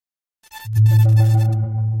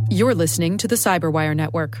You're listening to the Cyberwire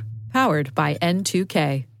Network, powered by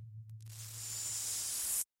N2K.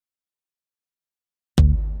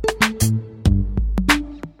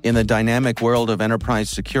 In the dynamic world of enterprise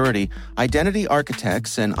security, identity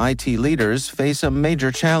architects and IT leaders face a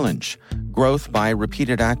major challenge. Growth by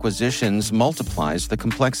repeated acquisitions multiplies the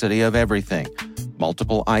complexity of everything.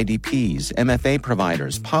 Multiple IDPs, MFA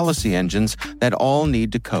providers, policy engines that all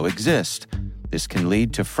need to coexist. This can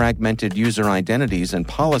lead to fragmented user identities and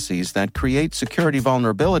policies that create security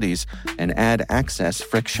vulnerabilities and add access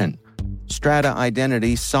friction. Strata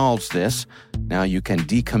Identity solves this. Now you can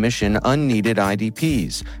decommission unneeded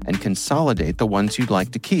IDPs and consolidate the ones you'd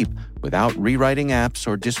like to keep without rewriting apps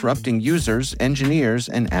or disrupting users, engineers,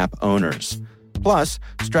 and app owners. Plus,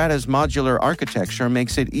 Strata's modular architecture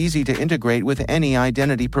makes it easy to integrate with any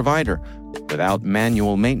identity provider without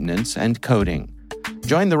manual maintenance and coding.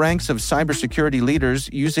 Join the ranks of cybersecurity leaders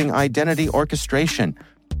using identity orchestration.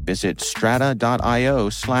 Visit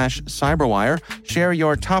strata.io/cyberwire, share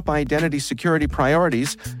your top identity security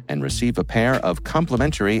priorities, and receive a pair of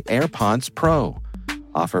complimentary AirPods Pro.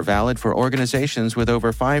 Offer valid for organizations with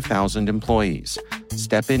over 5,000 employees.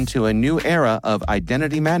 Step into a new era of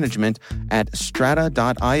identity management at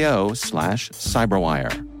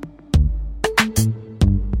strata.io/cyberwire.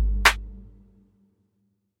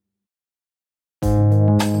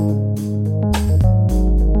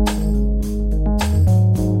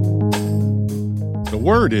 The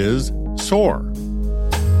word is SOAR.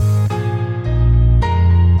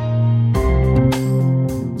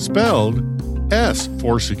 Spelled S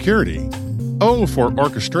for security, O for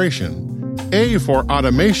orchestration, A for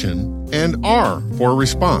automation, and R for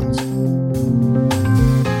response.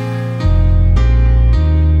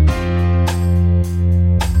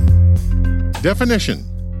 Definition: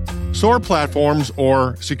 SOAR platforms,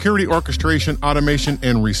 or security orchestration, automation,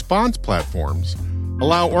 and response platforms,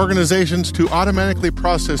 allow organizations to automatically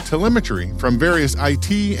process telemetry from various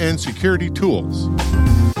IT and security tools.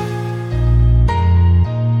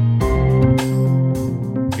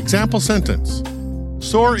 Example sentence: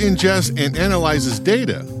 SOAR ingests and analyzes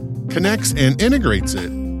data, connects and integrates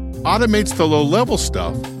it, automates the low-level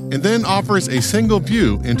stuff, and then offers a single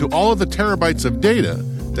view into all of the terabytes of data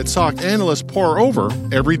that SOC analysts pore over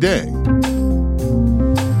every day.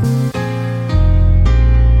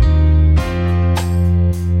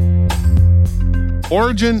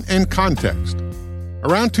 Origin and context.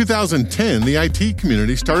 Around 2010, the IT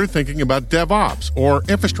community started thinking about DevOps, or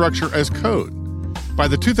infrastructure as code. By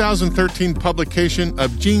the 2013 publication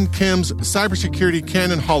of Gene Kim's Cybersecurity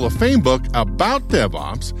Canon Hall of Fame book about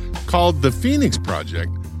DevOps, called The Phoenix Project,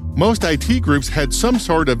 most IT groups had some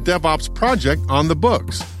sort of DevOps project on the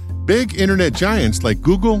books. Big internet giants like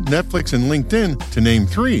Google, Netflix, and LinkedIn, to name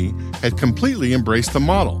three, had completely embraced the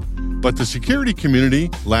model. But the security community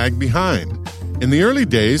lagged behind. In the early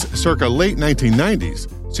days, circa late 1990s,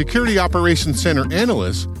 Security Operations Center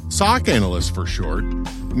analysts, SOC analysts for short,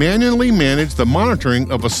 manually managed the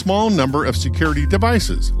monitoring of a small number of security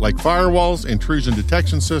devices, like firewalls, intrusion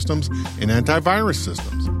detection systems, and antivirus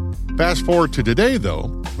systems. Fast forward to today, though,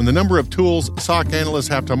 when the number of tools SOC analysts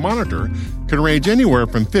have to monitor can range anywhere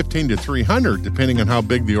from 15 to 300, depending on how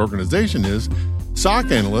big the organization is, SOC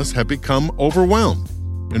analysts have become overwhelmed.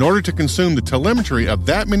 In order to consume the telemetry of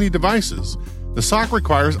that many devices, the SOC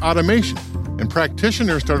requires automation, and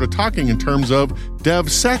practitioners started talking in terms of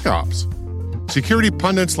DevSecOps. Security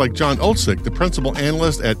pundits like John Olczyk, the principal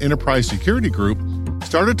analyst at Enterprise Security Group,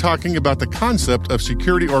 started talking about the concept of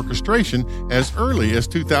security orchestration as early as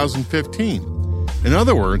 2015. In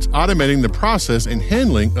other words, automating the process and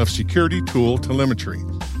handling of security tool telemetry.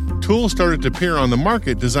 Tools started to appear on the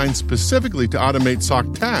market designed specifically to automate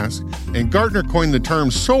SOC tasks, and Gartner coined the term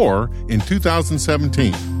SOAR in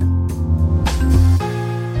 2017.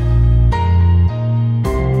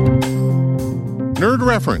 Nerd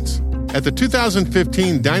reference. At the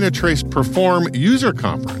 2015 Dynatrace Perform user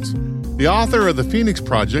conference, the author of the Phoenix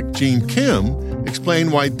Project, Gene Kim,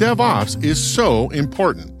 explained why DevOps is so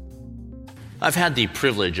important. I've had the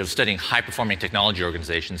privilege of studying high-performing technology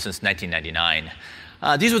organizations since 1999.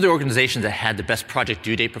 These were the organizations that had the best project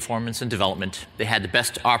due date performance and development. They had the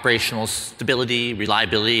best operational stability,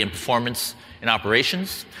 reliability, and performance in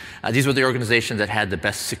operations. These were the organizations that had the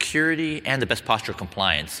best security and the best posture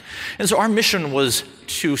compliance. And so our mission was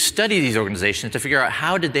to study these organizations to figure out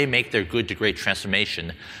how did they make their good to great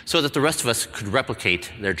transformation so that the rest of us could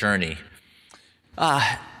replicate their journey.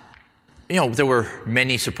 There were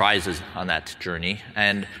many surprises on that journey,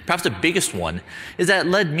 and perhaps the biggest one is that it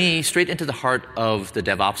led me straight into the heart of the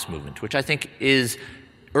DevOps movement, which I think is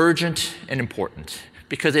urgent and important.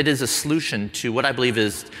 because it is a solution to what I believe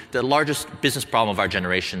is the largest business problem of our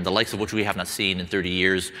generation, the likes of which we have not seen in 30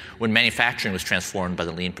 years when manufacturing was transformed by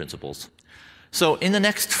the lean principles. So in the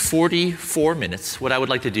next 44 minutes, what I would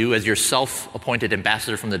like to do as your self-appointed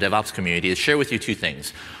ambassador from the DevOps community is share with you two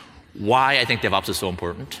things. Why I think DevOps is so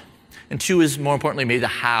important, and two is, more importantly, maybe the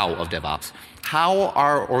how of DevOps. How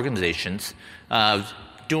are organizations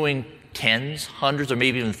doing tens, hundreds, or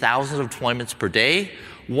maybe even thousands of deployments per day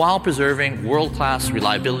while preserving world-class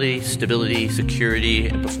reliability, stability, security,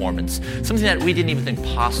 and performance, something that we didn't even think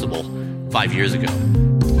possible 5 years ago.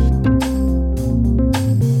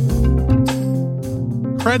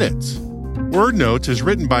 Credits. Word Notes is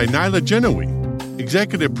written by Nyla Genoe,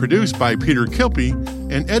 executive produced by Peter Kilpie,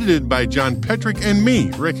 and edited by John Petrick and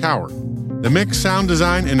me, Rick Howard. The mix, sound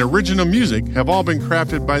design, and original music have all been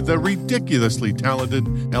crafted by the ridiculously talented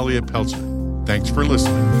Elliot Peltzman. Thanks for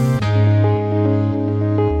listening.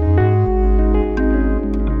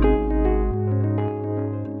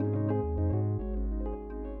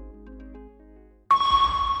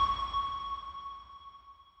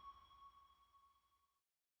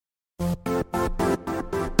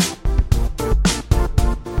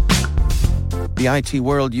 The IT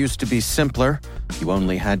world used to be simpler. You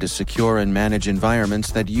only had to secure and manage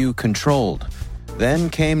environments that you controlled. Then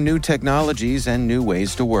came new technologies and new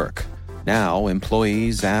ways to work. Now,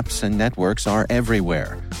 employees, apps, and networks are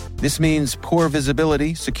everywhere. This means poor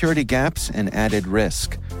visibility, security gaps, and added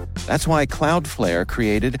risk. That's why Cloudflare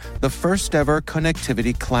created the first-ever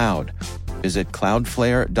connectivity cloud. Visit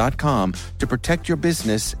cloudflare.com to protect your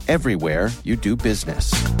business everywhere you do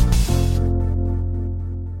business.